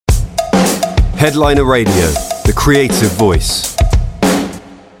Headliner Radio, the creative voice.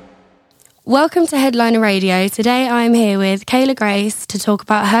 Welcome to Headliner Radio. Today I'm here with Kayla Grace to talk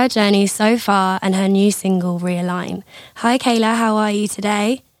about her journey so far and her new single, Realign. Hi Kayla, how are you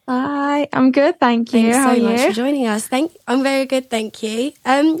today? Hi, I'm good, thank you. Thanks How so are much you? for joining us. I'm very good, thank you.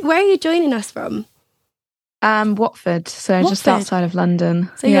 Where are you joining us from? Watford, so just Watford? outside of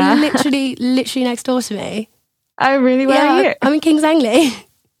London. So you're literally next door to me. Oh, really? Where are you? I'm in Kings Langley.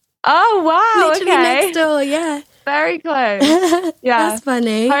 Oh, wow. Literally okay. next door, yeah. Very close. Yeah. That's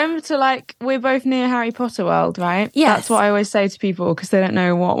funny. Home to we're both near Harry Potter World, right? Yes. That's what I always say to people because they don't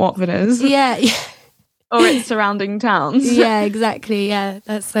know what Watford is. Yeah. Or its surrounding towns. Yeah, exactly. Yeah,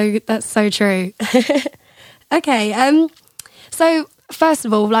 that's so true. Okay. So first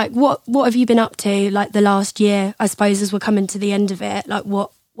of all, what have you been up to the last year? I suppose as we're coming to the end of it,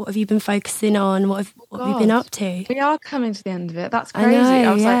 what have you been focusing on? What have you been up to? We are coming to the end of it. That's I crazy.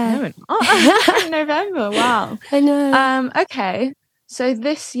 know, I was yeah. like, no, we're not. In November. Wow. I know. Okay. So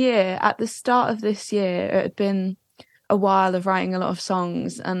this year, at the start of this year, it had been a while of writing a lot of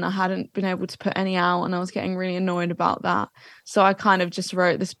songs and I hadn't been able to put any out and I was getting really annoyed about that. So I kind of just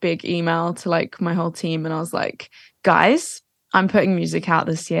wrote this big email to my whole team and I was like, guys, I'm putting music out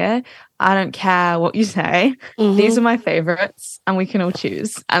this year. I don't care what you say. Mm-hmm. These are my favorites and we can all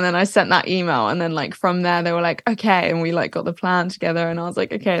choose. And then I sent that email and then from there they were like, okay. And we got the plan together and I was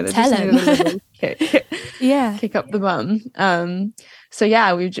like, okay, they just needed a little kick. Yeah. Kick up the bum. So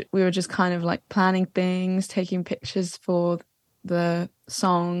yeah, we were just kind of planning things, taking pictures for the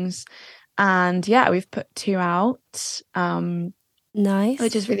songs. And yeah, we've put 2 out. Nice.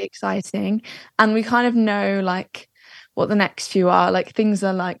 Which is really exciting. And we kind of know what the next few are. Things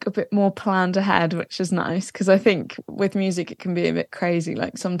are a bit more planned ahead, which is nice because I think with music it can be a bit crazy.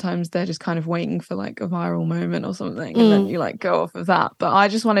 Sometimes they're just kind of waiting for a viral moment or something and then you go off of that. But I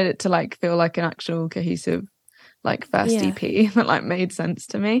just wanted it to feel like an actual cohesive first EP that think sense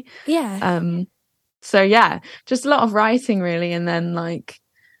to me. Yeah. So yeah, just a lot of writing really, and then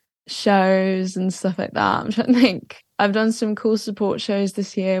shows and stuff like that. I'm trying to think. I've done some cool support shows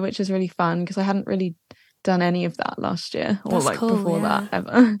this year, which is really fun because I hadn't really done any of that last year or That's cool, before yeah. that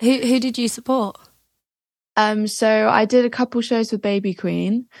ever. Who did you support? So I did a couple shows with Baby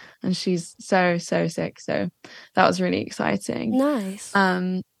Queen and she's so sick, so that was really exciting. Nice.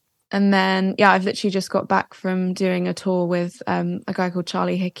 And then I've literally just got back from doing a tour with a guy called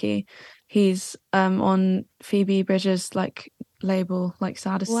Charlie Hickey. He's on Phoebe Bridgers label,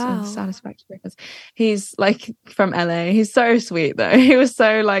 Satisfaction Records. He's from LA. He's so sweet though. He was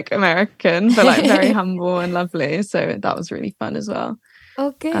so American but very humble and lovely, so that was really fun as well.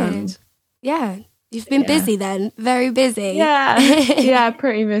 Oh good. Yeah, you've been busy then. Very busy. Yeah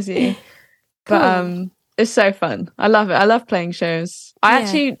pretty busy. Cool. But it's so fun. I love it. I love playing shows. I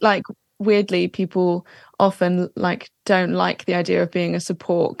actually weirdly, people often don't like the idea of being a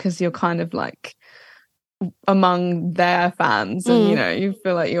support because you're kind of among their fans and you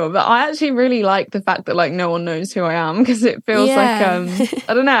feel you're, but I actually really like the fact that no one knows who I am because it feels I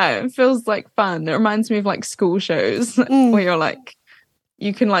don't know, it feels fun. It reminds me of school shows where you're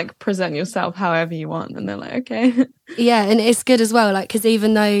you can present yourself however you want and they're okay. Yeah, and it's good as well because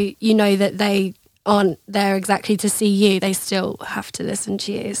even though you know that they aren't there exactly to see you, they still have to listen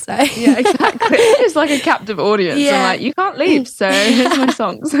to you, so yeah, exactly. It's a captive audience. Yeah. And you can't leave, so here's my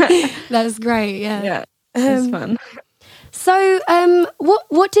songs. That's great. Yeah, it's fun. So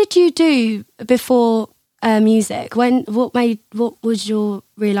what did you do before music? What was your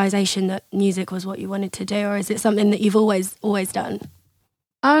realization that music was what you wanted to do, or is it something that you've always done?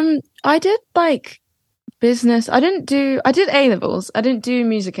 I did business. I did A-levels. I didn't do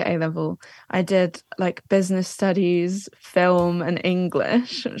music at A-level. I did business studies, film and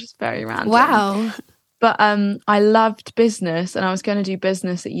English, which is very random. Wow. But I loved business and I was going to do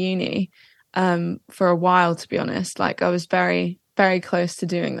business at uni for a while, to be honest. I was very, very close to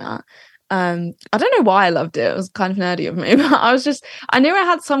doing that. I don't know why I loved it. It was kind of nerdy of me, but I knew I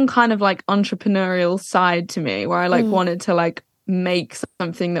had some kind of entrepreneurial side to me where I wanted to make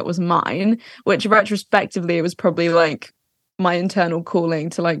something that was mine, which retrospectively it was probably my internal calling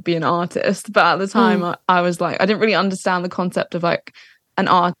to be an artist. But at the time I was I didn't really understand the concept of an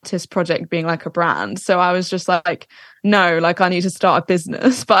artist project being a brand, so I was just no, I need to start a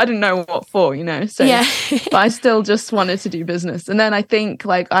business, but I didn't know what for, so yeah. but I still just wanted to do business. And then I think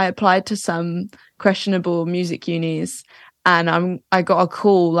I applied to some questionable music unis and I got a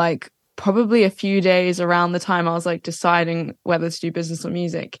call probably a few days around the time I was deciding whether to do business or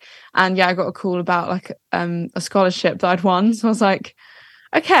music. And I got a call about a scholarship that I'd won. So I was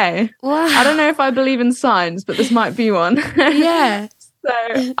okay, wow. I don't know if I believe in signs, but this might be one. Yeah.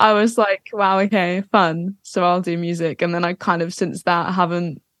 So I was like, wow, okay, fun. So I'll do music. And then I kind of since that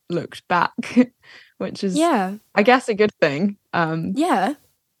haven't looked back, which is I guess a good thing. Yeah.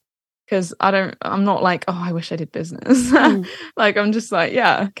 Because I'm not like, oh, I wish I did business. Like I'm just like,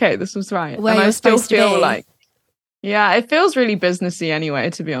 yeah, okay, this was right. Where and I still feel be. like, yeah, it feels really businessy anyway,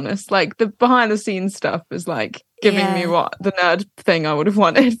 to be honest. Like the behind the scenes stuff is like giving me what the nerd thing I would have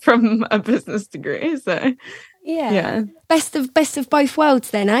wanted from a business degree. So yeah. Best of both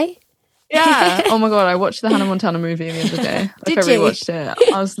worlds then, eh? Yeah. Oh my god, I watched the Hannah Montana movie the other day. Like, Did I you? rewatched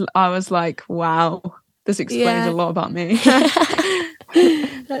it. I was like, wow, this explains a lot about me.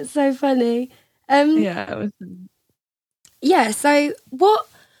 That's so funny. Yeah. Yeah. So what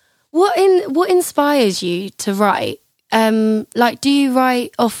inspires you to write? Like, do you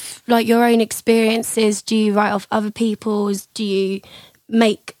write off like your own experiences? Do you write off other people's? Do you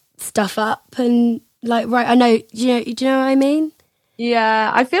make stuff up and like write? I know. Do you know what I mean?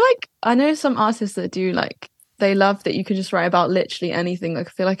 Yeah, I feel like I know some artists that do like they love that you can just write about literally anything. Like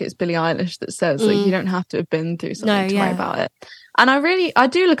I feel like it's Billie Eilish that says like you don't have to have been through something to write about it. And I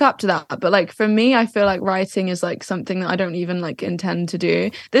do look up to that. But like for me, I feel like writing is like something that I don't even like intend to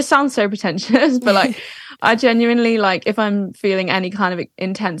do. This sounds so pretentious, but like I genuinely like if I'm feeling any kind of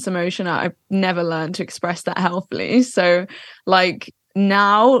intense emotion, I've never learned to express that healthily. So like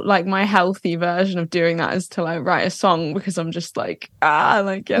now like my healthy version of doing that is to like write a song because I'm just like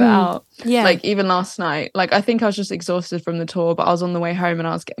like get it out. Like even last night, like I think I was just exhausted from the tour, but I was on the way home and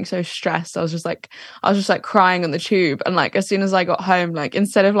I was getting so stressed. I was just like crying on the tube, and like as soon as I got home, like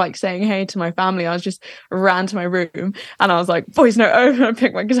instead of like saying hey to my family, I was just ran to my room and I was like voice note over and I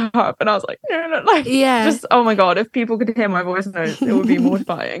picked my guitar up and I was like no like just oh my god, if people could hear my voice notes it would be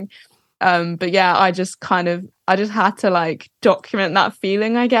mortifying. But yeah, I just had to like document that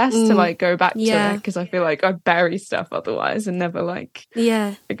feeling, I guess, to like go back to it because I feel like I bury stuff otherwise and never like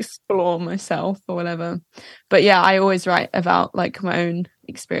explore myself or whatever. But yeah, I always write about like my own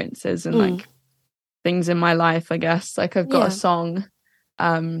experiences and like things in my life, I guess. Like I've got a song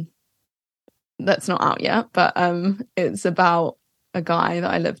that's not out yet, but it's about a guy that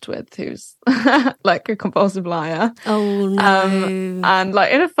I lived with who's like a compulsive liar. Oh no. And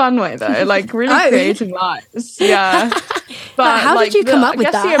like in a fun way though, like really creative lies. Yeah. But how did you come up with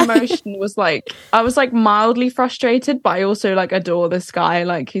that? I guess the emotion was like I was like mildly frustrated, but I also like adore this guy.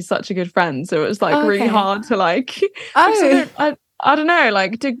 Like he's such a good friend. So it was like really hard to like I don't know,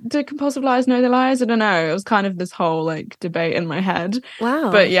 like do compulsive liars know the liars? I don't know. It was kind of this whole like debate in my head. Wow.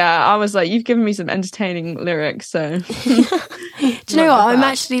 But yeah, I was like, you've given me some entertaining lyrics, so do you know what? I'm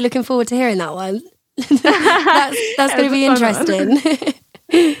actually looking forward to hearing that one. that's going to be interesting.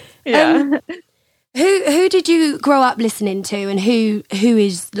 Yeah. Who did you grow up listening to, and who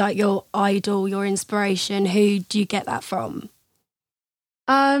is like your idol, your inspiration? Who do you get that from?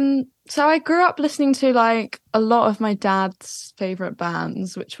 So I grew up listening to like a lot of my dad's favorite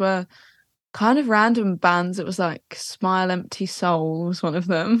bands, which were kind of random bands. It was like Smile Empty Soul was one of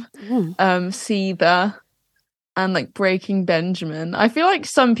them. Seether and like Breaking Benjamin. I feel like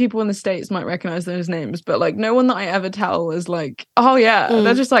some people in the States might recognize those names, but like no one that I ever tell is like, oh yeah,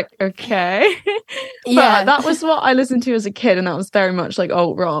 they're just like, okay. But that was what I listened to as a kid, and that was very much like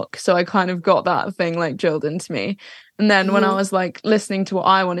alt rock. So I kind of got that thing like drilled into me. And then when I was like listening to what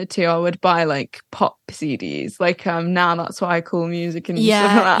I wanted to, I would buy like pop CDs. Like now that's what I call music and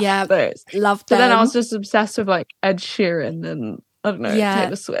stuff like that. Those. Love them. So then I was just obsessed with like Ed Sheeran and I don't know,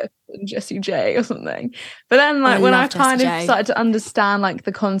 Taylor Swift and Jessie J or something. But then like when I kind of started to understand like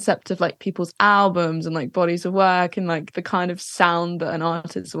the concept of like people's albums and like bodies of work and like the kind of sound that an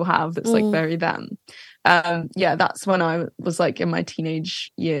artist will have that's like very them. That's when I was like in my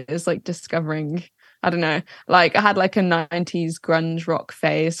teenage years, like discovering, I don't know, like I had like a 90s grunge rock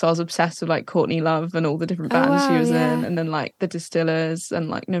phase, so I was obsessed with like Courtney Love and all the different bands she was in, and then like the Distillers and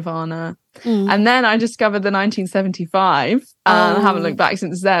like Nirvana. And then I discovered the 1975 and I haven't looked back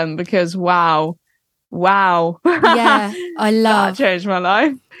since then because wow yeah, I love that changed my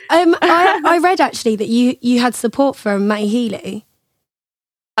life. I read actually that you had support from Matty Healy.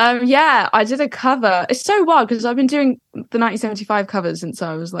 Yeah, I did a cover. It's so wild because I've been doing the 1975 covers since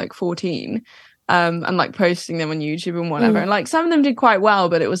I was like 14. And like posting them on YouTube and whatever. And like some of them did quite well,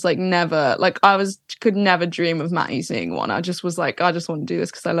 but it was like never, like could never dream of Matty seeing one. I just was like, I just want to do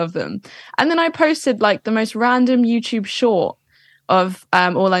this because I love them. And then I posted like the most random YouTube short of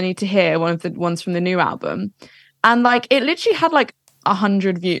All I Need to Hear, one of the ones from the new album. And like it literally had like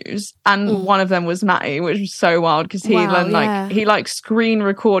 100 views, and one of them was Matty, which was so wild because he he screen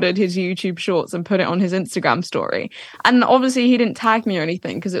recorded his YouTube shorts and put it on his Instagram story. And obviously he didn't tag me or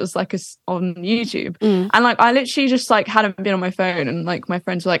anything because it was like on YouTube. And like I literally just like hadn't been on my phone, and like my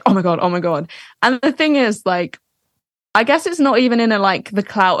friends were like, oh my god. And the thing is, like, I guess it's not even in a like the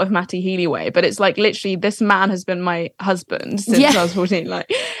clout of Matty Healy way, but it's like literally this man has been my husband since I was 14. Like,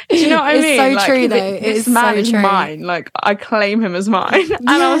 do you know what I mean? It's so like, true though. This man is mine. Like, I claim him as mine. And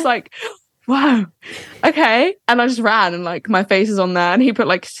I was like, wow, okay. And I just ran, and like my face is on there, and he put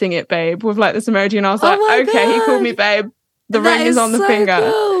like "Sing It, Babe" with like this emoji, and I was like, okay, God. He called me babe. The ring is on the finger.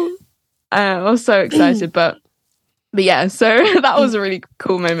 Cool. I was so excited, but yeah, so that was a really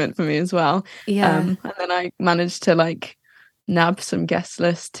cool moment for me as well. Yeah. And then I managed to like nab some guest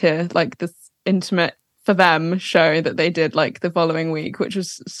list to like this intimate for them show that they did like the following week, which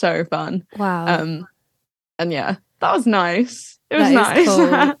was so fun. Wow. And yeah, that was nice. It was nice. Cool.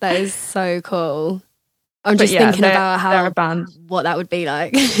 That is so cool. I'm just thinking about what that would be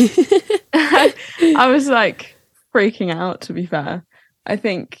like. I was like freaking out, to be fair. I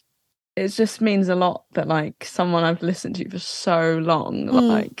think it just means a lot that like someone I've listened to for so long,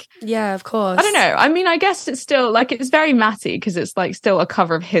 like, yeah, of course. I don't know. I mean, I guess it's still like, it's very Matty because it's like still a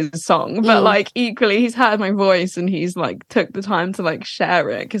cover of his song, but like equally he's heard my voice and he's like took the time to like share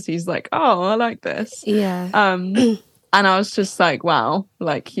it because he's like, oh, I like this. Yeah. And I was just like, wow,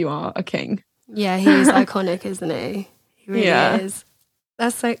 like you are a king. Yeah, he's iconic, isn't he? He really is.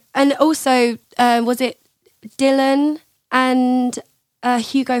 That's like, and also, was it Dylan and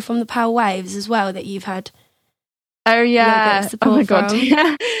Hugo from the Power Waves as well that you've had? Oh yeah. Oh my god.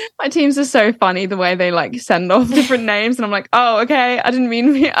 Yeah. My teams are so funny the way they like send off different names, and I'm like, oh okay, I didn't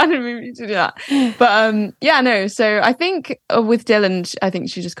mean to do that. But yeah, no. So I think with Dylan, I think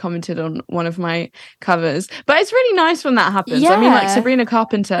she just commented on one of my covers. But it's really nice when that happens. Yeah. I mean, like Sabrina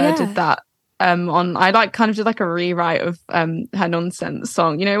Carpenter did that. I like kind of did like a rewrite of her Nonsense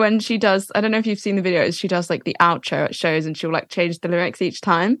song. You know, when she does, I don't know if you've seen the videos, she does like the outro at shows and she'll like change the lyrics each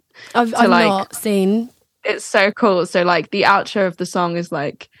time. I've not seen. It's so cool. So like the outro of the song is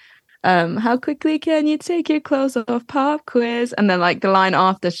like, how quickly can you take your clothes off, pop quiz? And then like the line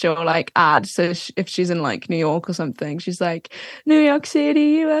after she'll like add, so if she's in like New York or something, she's like, New York City,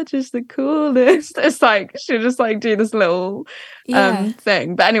 you are just the coolest. It's like she'll just like do this little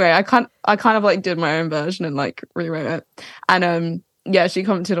thing. But anyway, I kind of like did my own version and like rewrote it. And yeah, she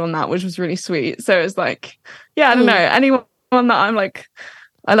commented on that, which was really sweet. So it's like, yeah, I don't know, anyone that I'm like,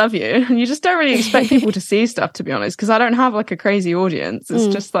 I love you. And you just don't really expect people to see stuff, to be honest, because I don't have like a crazy audience.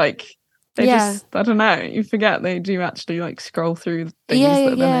 It's just like, they just, I don't know, you forget they do actually like scroll through things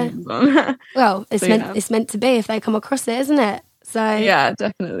that their names on. Well, it's meant to be if they come across it, isn't it? So yeah,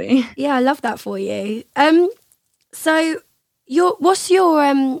 definitely. Yeah, I love that for you. So what's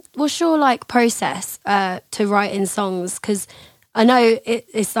your like process to writing songs? Because I know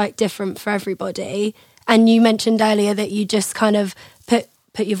it's like different for everybody. And you mentioned earlier that you just kind of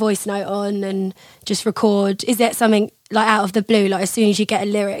put your voice note on and just record. Is that something like out of the blue, like as soon as you get a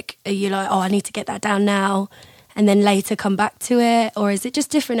lyric, are you like, oh, I need to get that down now, and then later come back to it? Or is it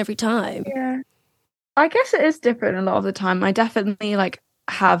just different every time? Yeah, I guess it is different a lot of the time. I definitely like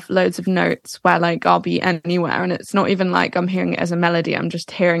have loads of notes where like I'll be anywhere and it's not even like I'm hearing it as a melody, I'm just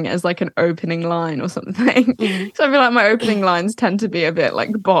hearing it as like an opening line or something. So I feel like my opening lines tend to be a bit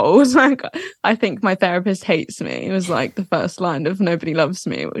like bold. Like I think My Therapist Hates Me, it was like the first line of Nobody Loves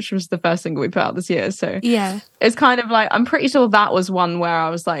Me, which was the first single we put out this year. So yeah, it's kind of like, I'm pretty sure that was one where I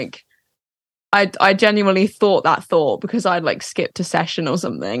was like, I genuinely thought that thought because I'd like skipped a session or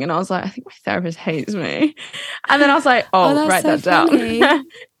something, and I was like, I think my therapist hates me. And then I was like, write that down.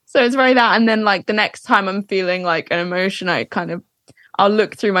 So it's very that. And then like the next time I'm feeling like an emotion, I'll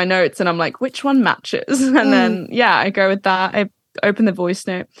look through my notes and I'm like, which one matches? And then I go with that. I open the voice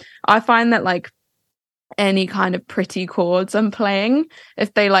note. I find that like any kind of pretty chords I'm playing,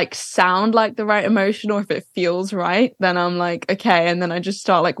 if they like sound like the right emotion or if it feels right, then I'm like, okay. And then I just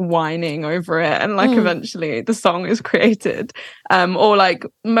start like whining over it, and like eventually the song is created, or like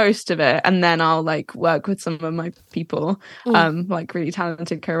most of it. And then I'll like work with some of my people, like really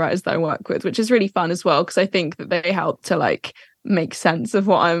talented co-writers that I work with, which is really fun as well, because I think that they help to like make sense of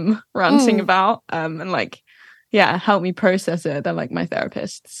what I'm ranting about, and like help me process it. They're like my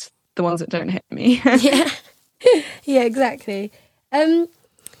therapists, the ones that don't hit me. Yeah, exactly.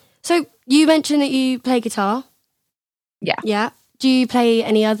 So you mentioned that you play guitar. Yeah. Do you play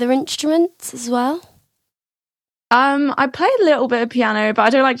any other instruments as well? I play a little bit of piano, but I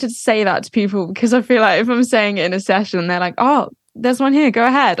don't like to say that to people because I feel like if I'm saying it in a session, they're like, oh, there's one here, go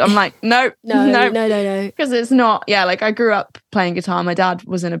ahead. I'm like, nope, no. because it's not. Yeah, like I grew up playing guitar. My dad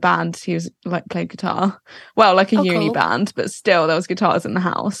was in a band. He was like playing guitar, well, like a uni cool. band, but still there was guitars in the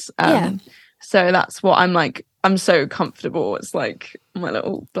house. Yeah. So that's what I'm like. I'm so comfortable. It's like my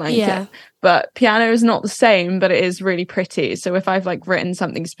little blanket. Yeah. But piano is not the same, but it is really pretty. So if I've like written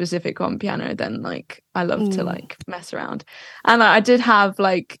something specific on piano, then like I love to like mess around. And I did have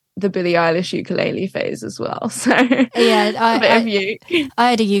like the Billie Eilish ukulele phase as well. So yeah, I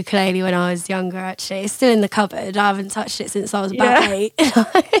had a ukulele when I was younger. Actually, it's still in the cupboard. I haven't touched it since I was about 8.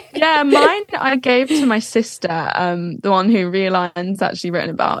 Yeah, mine I gave to my sister, the one who Realign's actually written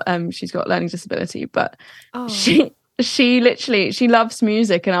about. She's got learning disability, but she literally, she loves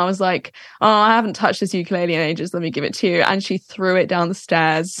music, and I was like, oh, I haven't touched this ukulele in ages, let me give it to you. And she threw it down the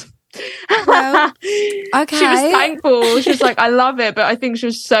stairs. Well, okay. She was thankful. She was like, I love it, but I think she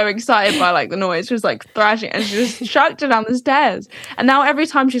was so excited by like the noise. She was like thrashing, and she just chucked it down the stairs. And now every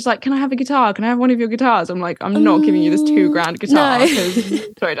time she's like, can I have a guitar? Can I have one of your guitars? I'm like, I'm not giving you this $2,000 guitar because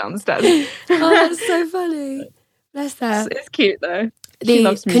throw it down the stairs. Oh, that's so funny. Bless her. It's cute though. She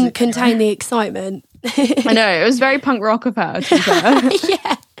loves music. Contain the excitement. I know, it was very punk rock of her, to be fair.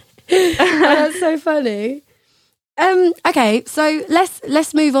 Yeah. Oh, that's so funny. Okay, so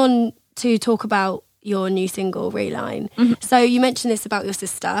let's move on to talk about your new single, Reline. Mm-hmm. So you mentioned this about your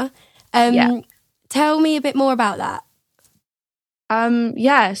sister. Tell me a bit more about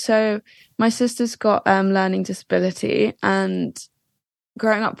that. So my sister's got learning disability, and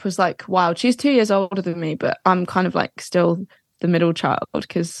growing up was like wild. She's 2 years older than me, but I'm kind of like still the middle child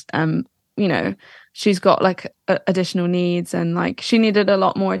because you know, she's got like additional needs, and like she needed a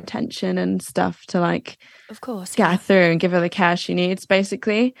lot more attention and stuff to like, of course, get her through and give her the care she needs,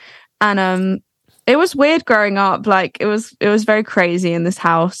 basically. And it was weird growing up. Like it was very crazy in this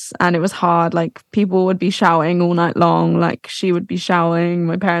house, and it was hard. Like people would be shouting all night long. Like she would be shouting,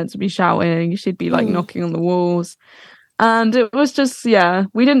 my parents would be shouting, she'd be like knocking on the walls. And it was just,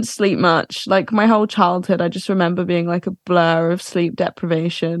 we didn't sleep much. Like my whole childhood, I just remember being like a blur of sleep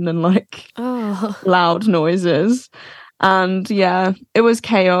deprivation and like loud noises. And it was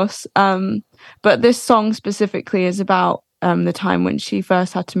chaos. But this song specifically is about the time when she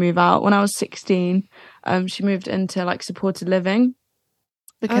first had to move out. When I was 16, she moved into like supported living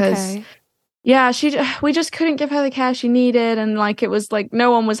because we just couldn't give her the care she needed, and like it was like no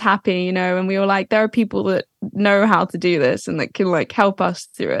one was happy, you know, and we were like, there are people that know how to do this and that can like help us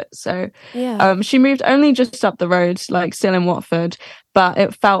through it. So she moved only just up the road, like still in Watford, but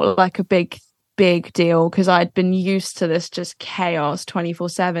it felt like a big deal because I'd been used to this just chaos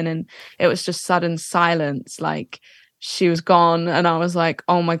 24/7, and it was just sudden silence. Like she was gone, and I was like,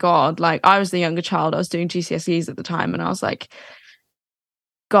 oh my god, like I was the younger child, I was doing GCSEs at the time, and I was like,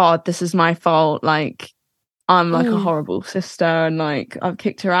 God, this is my fault. Like I'm like a horrible sister, and like I've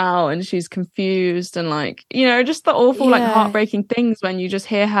kicked her out, and she's confused, and like, you know, just the awful like heartbreaking things when you just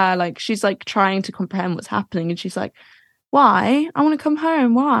hear her like she's like trying to comprehend what's happening, and she's like, why? I want to come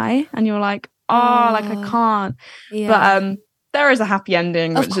home, why? And you're like, like I can't. But there is a happy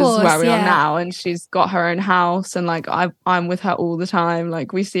ending, which is where we are now, and she's got her own house, and like I'm with her all the time,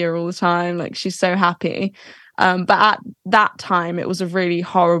 like we see her all the time, like she's so happy. But at that time, it was a really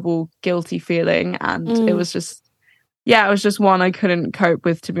horrible, guilty feeling. And it was just one I couldn't cope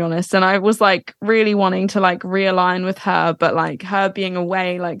with, to be honest. And I was like really wanting to like realign with her, but like her being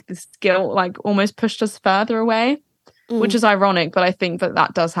away, like this guilt, like almost pushed us further away, which is ironic. But I think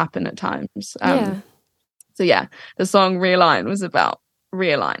that does happen at times. So the song Realign was about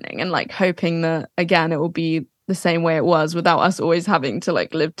realigning and like hoping that, again, it will be the same way it was without us always having to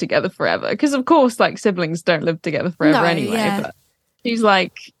like live together forever, because of course like siblings don't live together forever anyway. But she's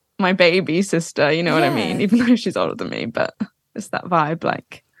like my baby sister, you know what I mean, even though she's older than me, but it's that vibe,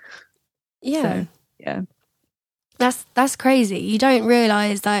 like that's crazy. You don't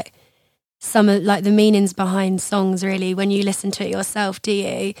realize like some of like the meanings behind songs really when you listen to it yourself, do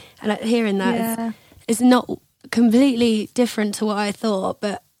you? And like, hearing that is not completely different to what I thought,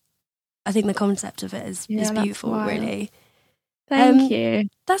 but I think the concept of it is beautiful, really. Thank you.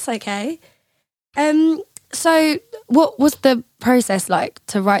 That's okay. So what was the process like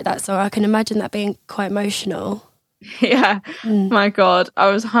to write that song? I can imagine that being quite emotional. My God, I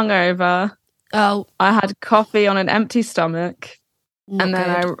was hungover. I had coffee on an empty stomach. And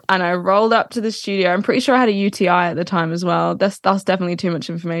then I rolled up to the studio. I'm pretty sure I had a UTI at the time as well. That's definitely too much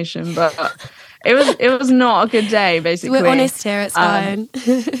information, but it was not a good day, basically. We're honest here, it's fine.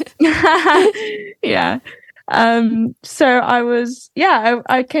 So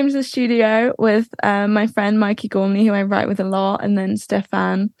I came to the studio with my friend Mikey Gormley, who I write with a lot, and then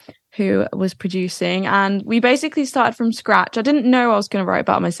Stefan, who was producing, and we basically started from scratch. I didn't know I was going to write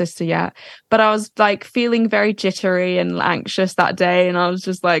about my sister yet, but I was like feeling very jittery and anxious that day, and I was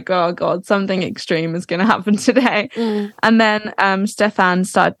just like, oh god, something extreme is going to happen today. And then Stefan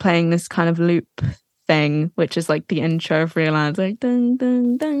started playing this kind of loop thing, which is like the intro of Real Ads, like dun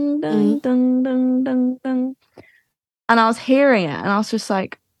dun dun dun dun dun dun dun. And I was hearing it and I was just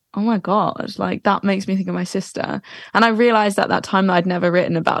like, oh my god, like that makes me think of my sister. And I realized at that time that I'd never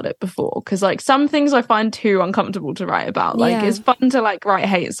written about it before, because like some things I find too uncomfortable to write about. Like it's fun to like write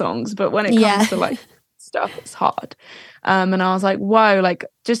hate songs, but when it comes to like stuff, it's hard. And I was like, whoa, like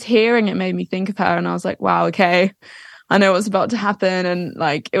just hearing it made me think of her, and I was like, wow, okay, I know what's about to happen. And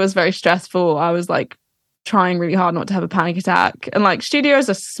like it was very stressful. I was like trying really hard not to have a panic attack, and like studios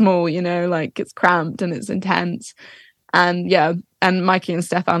are small, you know, like it's cramped and it's intense. And and Mikey and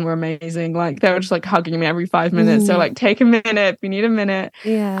Stefan were amazing. Like they were just like hugging me every 5 minutes. So like, take a minute if you need a minute.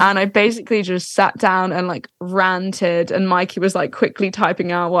 And I basically just sat down and like ranted, and Mikey was like quickly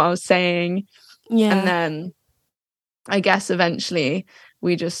typing out what I was saying. And then I guess eventually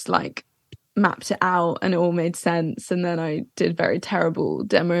we just like mapped it out and it all made sense. And then I did very terrible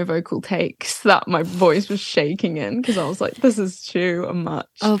demo vocal takes that my voice was shaking in, because I was like, this is too much.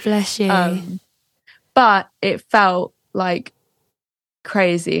 Oh, bless you. But it felt like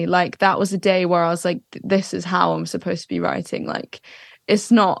crazy. Like that was a day where I was like, this is how I'm supposed to be writing. Like it's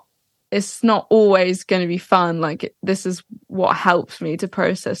not always going to be fun. Like this is what helps me to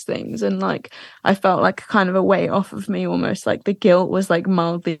process things. And like I felt like kind of a weight off of me, almost like the guilt was like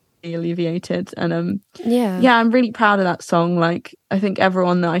mildly alleviated. And I'm really proud of that song. Like I think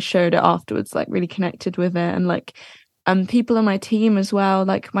everyone that I showed it afterwards like really connected with it, and like people on my team as well.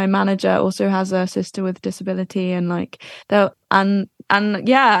 Like my manager also has a sister with disability, and like and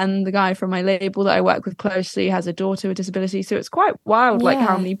the guy from my label that I work with closely has a daughter with disability. So it's quite wild, like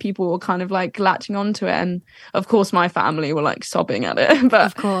how many people were kind of like latching onto it. And of course my family were like sobbing at it. But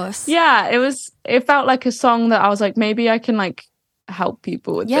of course, it felt like a song that I was like, maybe I can like help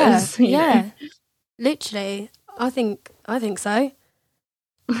people with this. You know? Literally, I think so.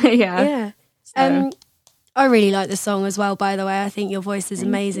 So. I really like the song as well, by the way. I think your voice is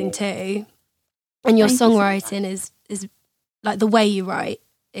amazing too. And your songwriting is like the way you write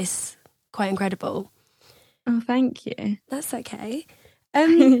is quite incredible. Oh, thank you. That's okay.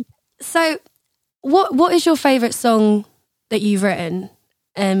 So what is your favourite song that you've written?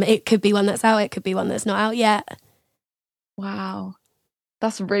 It could be one that's out, it could be one that's not out yet. Wow.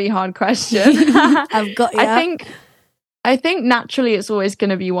 That's a really hard question. I've got you. I think naturally it's always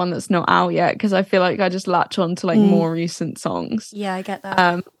going to be one that's not out yet, because I feel like I just latch on to like more recent songs. Yeah, I get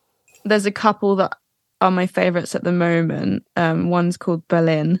that. There's a couple that are my favourites at the moment. One's called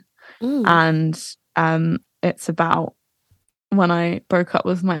Berlin, and it's about when I broke up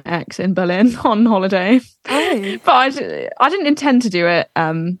with my ex in Berlin on holiday. Oh. But I didn't intend to do it.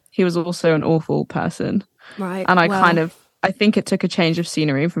 He was also an awful person. Right. And I think it took a change of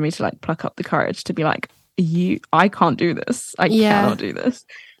scenery for me to like pluck up the courage to be like, I can't do this. I cannot do this.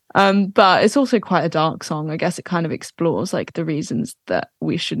 But it's also quite a dark song. I guess it kind of explores like the reasons that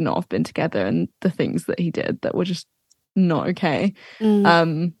we should not have been together and the things that he did that were just not okay.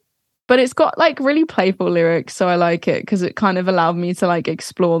 But it's got like really playful lyrics, so I like it because it kind of allowed me to like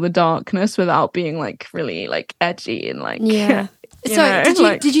explore the darkness without being like really like edgy and like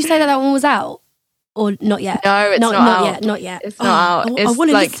So did you say that one was out? Or not yet? No, it's not out. Not yet. It's not out. It's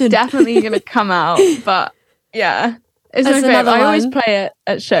like listen. definitely going to come out. But yeah, it's my favorite. I always play it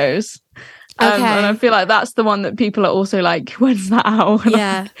at shows. And I feel like that's the one that people are also like, when's that out?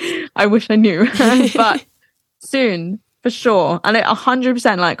 And I wish I knew. But soon, for sure. And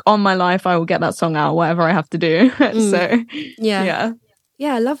 100%, like on my life, I will get that song out, whatever I have to do. So yeah,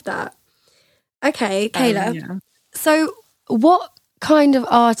 I love that. Okay, Kayla. So what kind of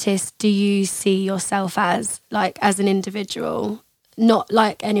artist do you see yourself as, like as an individual, not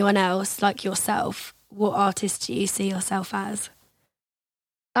like anyone else, like yourself? What artist do you see yourself as?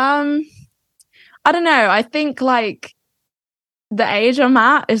 I don't know. I think like the age I'm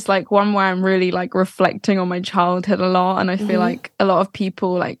at is like one where I'm really like reflecting on my childhood a lot, and I feel like a lot of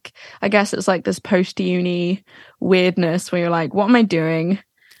people, like I guess it's like this post-uni weirdness where you're like, what am I doing?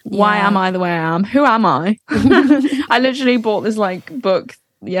 Why am I the way I am? Who am I? I literally bought this like book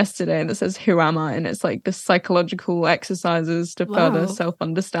yesterday that says Who Am I? And it's like this psychological exercises to further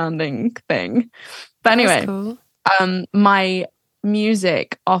self-understanding thing. But anyway, cool. My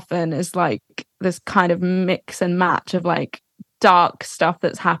music often is like this kind of mix and match of like dark stuff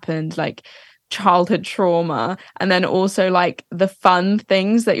that's happened, like childhood trauma, and then also like the fun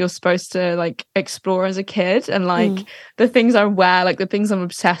things that you're supposed to like explore as a kid, and like the things I wear, like the things I'm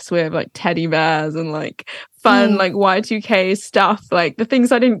obsessed with, like teddy bears and like fun like Y2K stuff, like the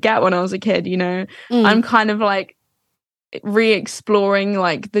things I didn't get when I was a kid, you know. I'm kind of like re-exploring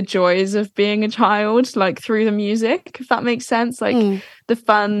like the joys of being a child, like through the music, if that makes sense, like the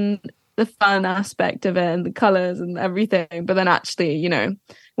fun aspect of it and the colors and everything. But then actually, you know,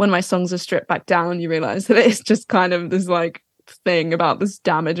 when my songs are stripped back down, you realize that it's just kind of this like thing about this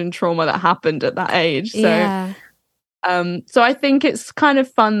damage and trauma that happened at that age. So so I think it's kind of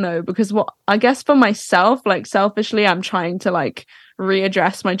fun though, because what I guess for myself, like selfishly, I'm trying to like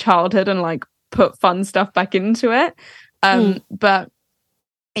readdress my childhood and like put fun stuff back into it. But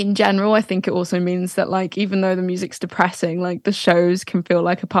in general, I think it also means that like even though the music's depressing, like the shows can feel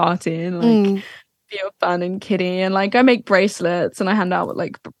like a party and like feel fun and kiddie. And like I make bracelets and I hand out with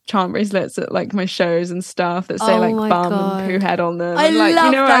like charm bracelets at like my shows and stuff that say like bum and poo head on them. I like, love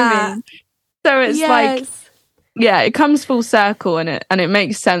you know that. what I mean? So it's like, yeah, it comes full circle, and it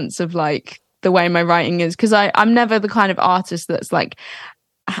makes sense of like the way my writing is, because I'm never the kind of artist that's like,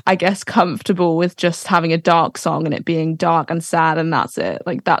 I guess, comfortable with just having a dark song and it being dark and sad and that's it.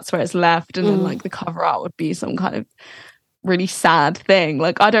 Like that's where it's left, and then like the cover art would be some kind of really sad thing.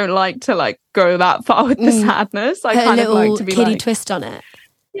 Like I don't like to like go that far with the sadness. I kind of like to be kiddie like twist on it.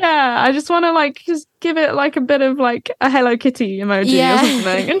 Yeah, I just want to like just give it like a bit of like a Hello Kitty emoji or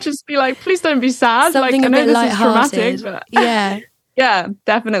something, and just be like, please don't be sad. Something like I a know bit this is traumatic, but yeah,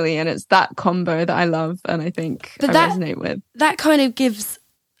 definitely. And it's that combo that I love, and I think I resonate with. That kind of gives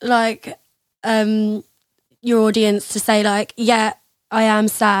like your audience to say like, yeah, I am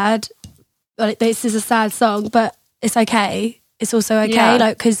sad, like this is a sad song, but it's okay, it's also okay,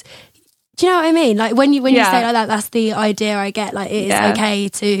 like, because do you know what I mean, like when you say like that, that's the idea I get, like it is okay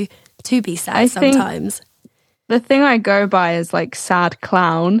to be sad. I sometimes the thing I go by is like sad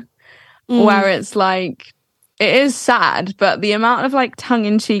clown, where it's like it is sad, but the amount of like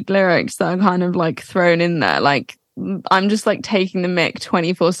tongue-in-cheek lyrics that are kind of like thrown in there, like I'm just like taking the mick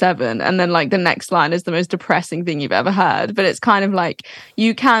 24/7, and then like the next line is the most depressing thing you've ever heard, but it's kind of like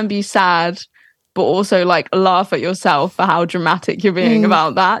you can be sad but also like laugh at yourself for how dramatic you're being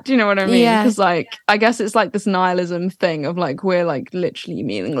about that. Do you know what I mean? Because like I guess it's like this nihilism thing of like we're like literally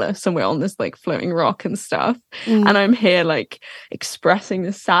meaningless and we're on this like floating rock and stuff, and I'm here like expressing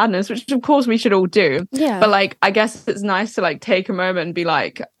this sadness, which of course we should all do, but like I guess it's nice to like take a moment and be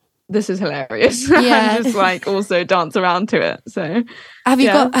like, this is hilarious, and just like also dance around to it. So have you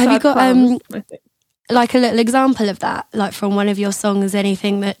got like a little example of that, like from one of your songs,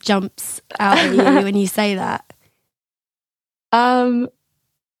 anything that jumps out at you when you say that? Yeah,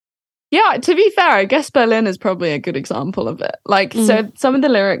 to be fair, I guess Berlin is probably a good example of it. Like so some of the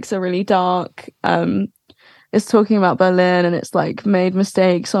lyrics are really dark. It's talking about Berlin, and it's like made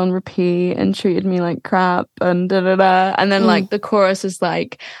mistakes on repeat and treated me like crap and da da da. And then like the chorus is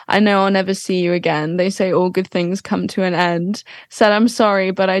like, I know I'll never see you again. They say all good things come to an end. Said I'm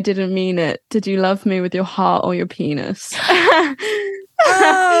sorry, but I didn't mean it. Did you love me with your heart or your penis? But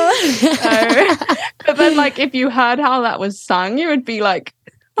then like if you heard how that was sung, you would be like,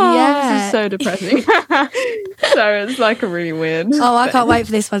 this is so depressing. So it's like a really weird I can't wait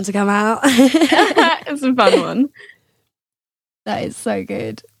for this one to come out. It's a fun one. That is so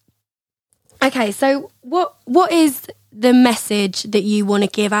good. Okay, so what is the message that you want to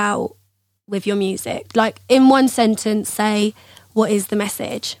give out with your music? Like in one sentence, say, what is the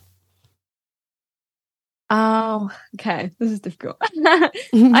message? Oh, okay, this is difficult.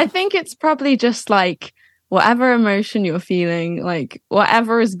 I think it's probably just like whatever emotion you're feeling, like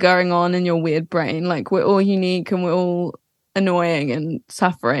whatever is going on in your weird brain, like we're all unique and we're all annoying and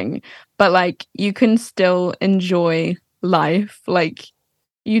suffering, but like you can still enjoy life. Like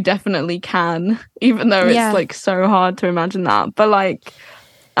you definitely can, even though it's like so hard to imagine that. But like,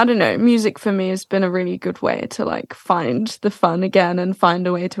 I don't know, music for me has been a really good way to like find the fun again and find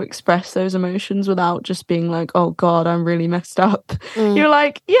a way to express those emotions without just being like, oh God, I'm really messed up. You're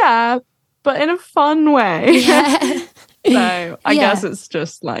like, yeah, but in a fun way. So I guess it's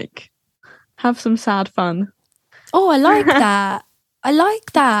just like have some sad fun. Oh, I like that. I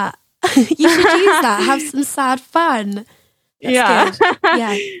like that. You should use that. Have some sad fun. That's good.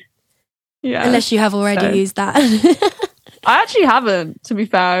 Yeah. Unless you have already used that. I actually haven't, to be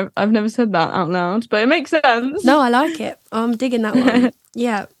fair. I've never said that out loud, but it makes sense. No, I like it. I'm digging that one.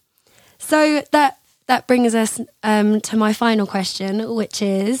 Yeah. So that brings us to my final question, which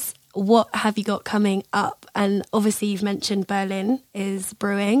is, what have you got coming up? And obviously you've mentioned Berlin is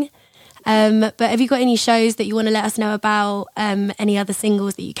brewing. But have you got any shows that you want to let us know about? Any other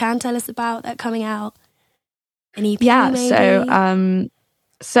singles that you can tell us about that are coming out? An EP, maybe?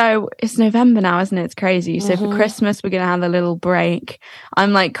 So it's November now, isn't it? It's crazy. So for Christmas, we're going to have a little break.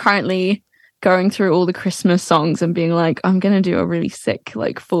 I'm like currently going through all the Christmas songs and being like, I'm going to do a really sick,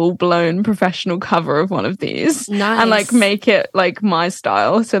 like full blown professional cover of one of these. Nice. And like make it like my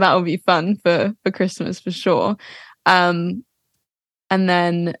style. So that will be fun for Christmas for sure. And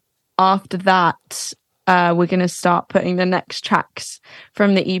then after that, we're going to start putting the next tracks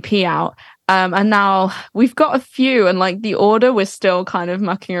from the EP out. And now we've got a few, and like the order we're still kind of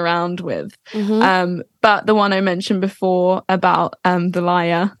mucking around with. But the one I mentioned before about the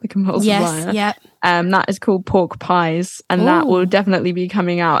liar, the compulsive liar, that is called Pork Pies, and that will definitely be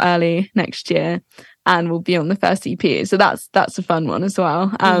coming out early next year and will be on the first EP. So that's a fun one as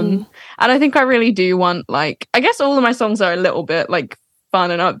well. And I think I really do want, like, I guess all of my songs are a little bit like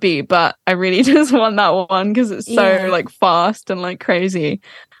fun and upbeat, but I really just want that one because it's so like fast and like crazy.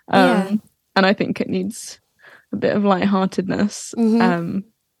 And I think it needs a bit of lightheartedness.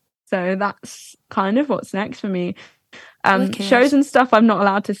 So that's kind of what's next for me. Shows and stuff I'm not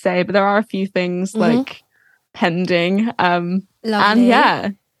allowed to say, but there are a few things like pending. And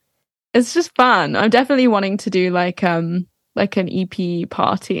yeah, it's just fun. I'm definitely wanting to do like an EP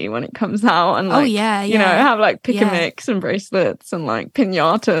party when it comes out, and like you know, have like pick a mix and bracelets and like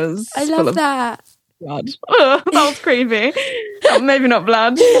piñatas. I love that. Blood. That was creepy. Maybe not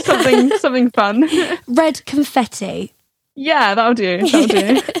blood. Something fun. Red confetti. Yeah, that'll do.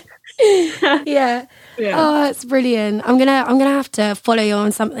 Yeah. Oh, it's brilliant. I'm gonna have to follow you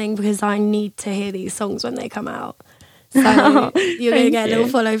on something because I need to hear these songs when they come out. So you're gonna get a little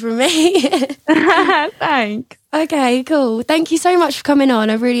follow from me. Thanks. Okay, cool. Thank you so much for coming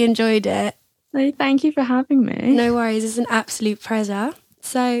on. I really enjoyed it. Thank you for having me. No worries. It's an absolute pleasure.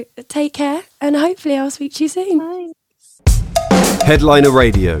 So take care, and hopefully I'll speak to you soon. Bye. Headliner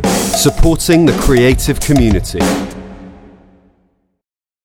Radio, supporting the creative community.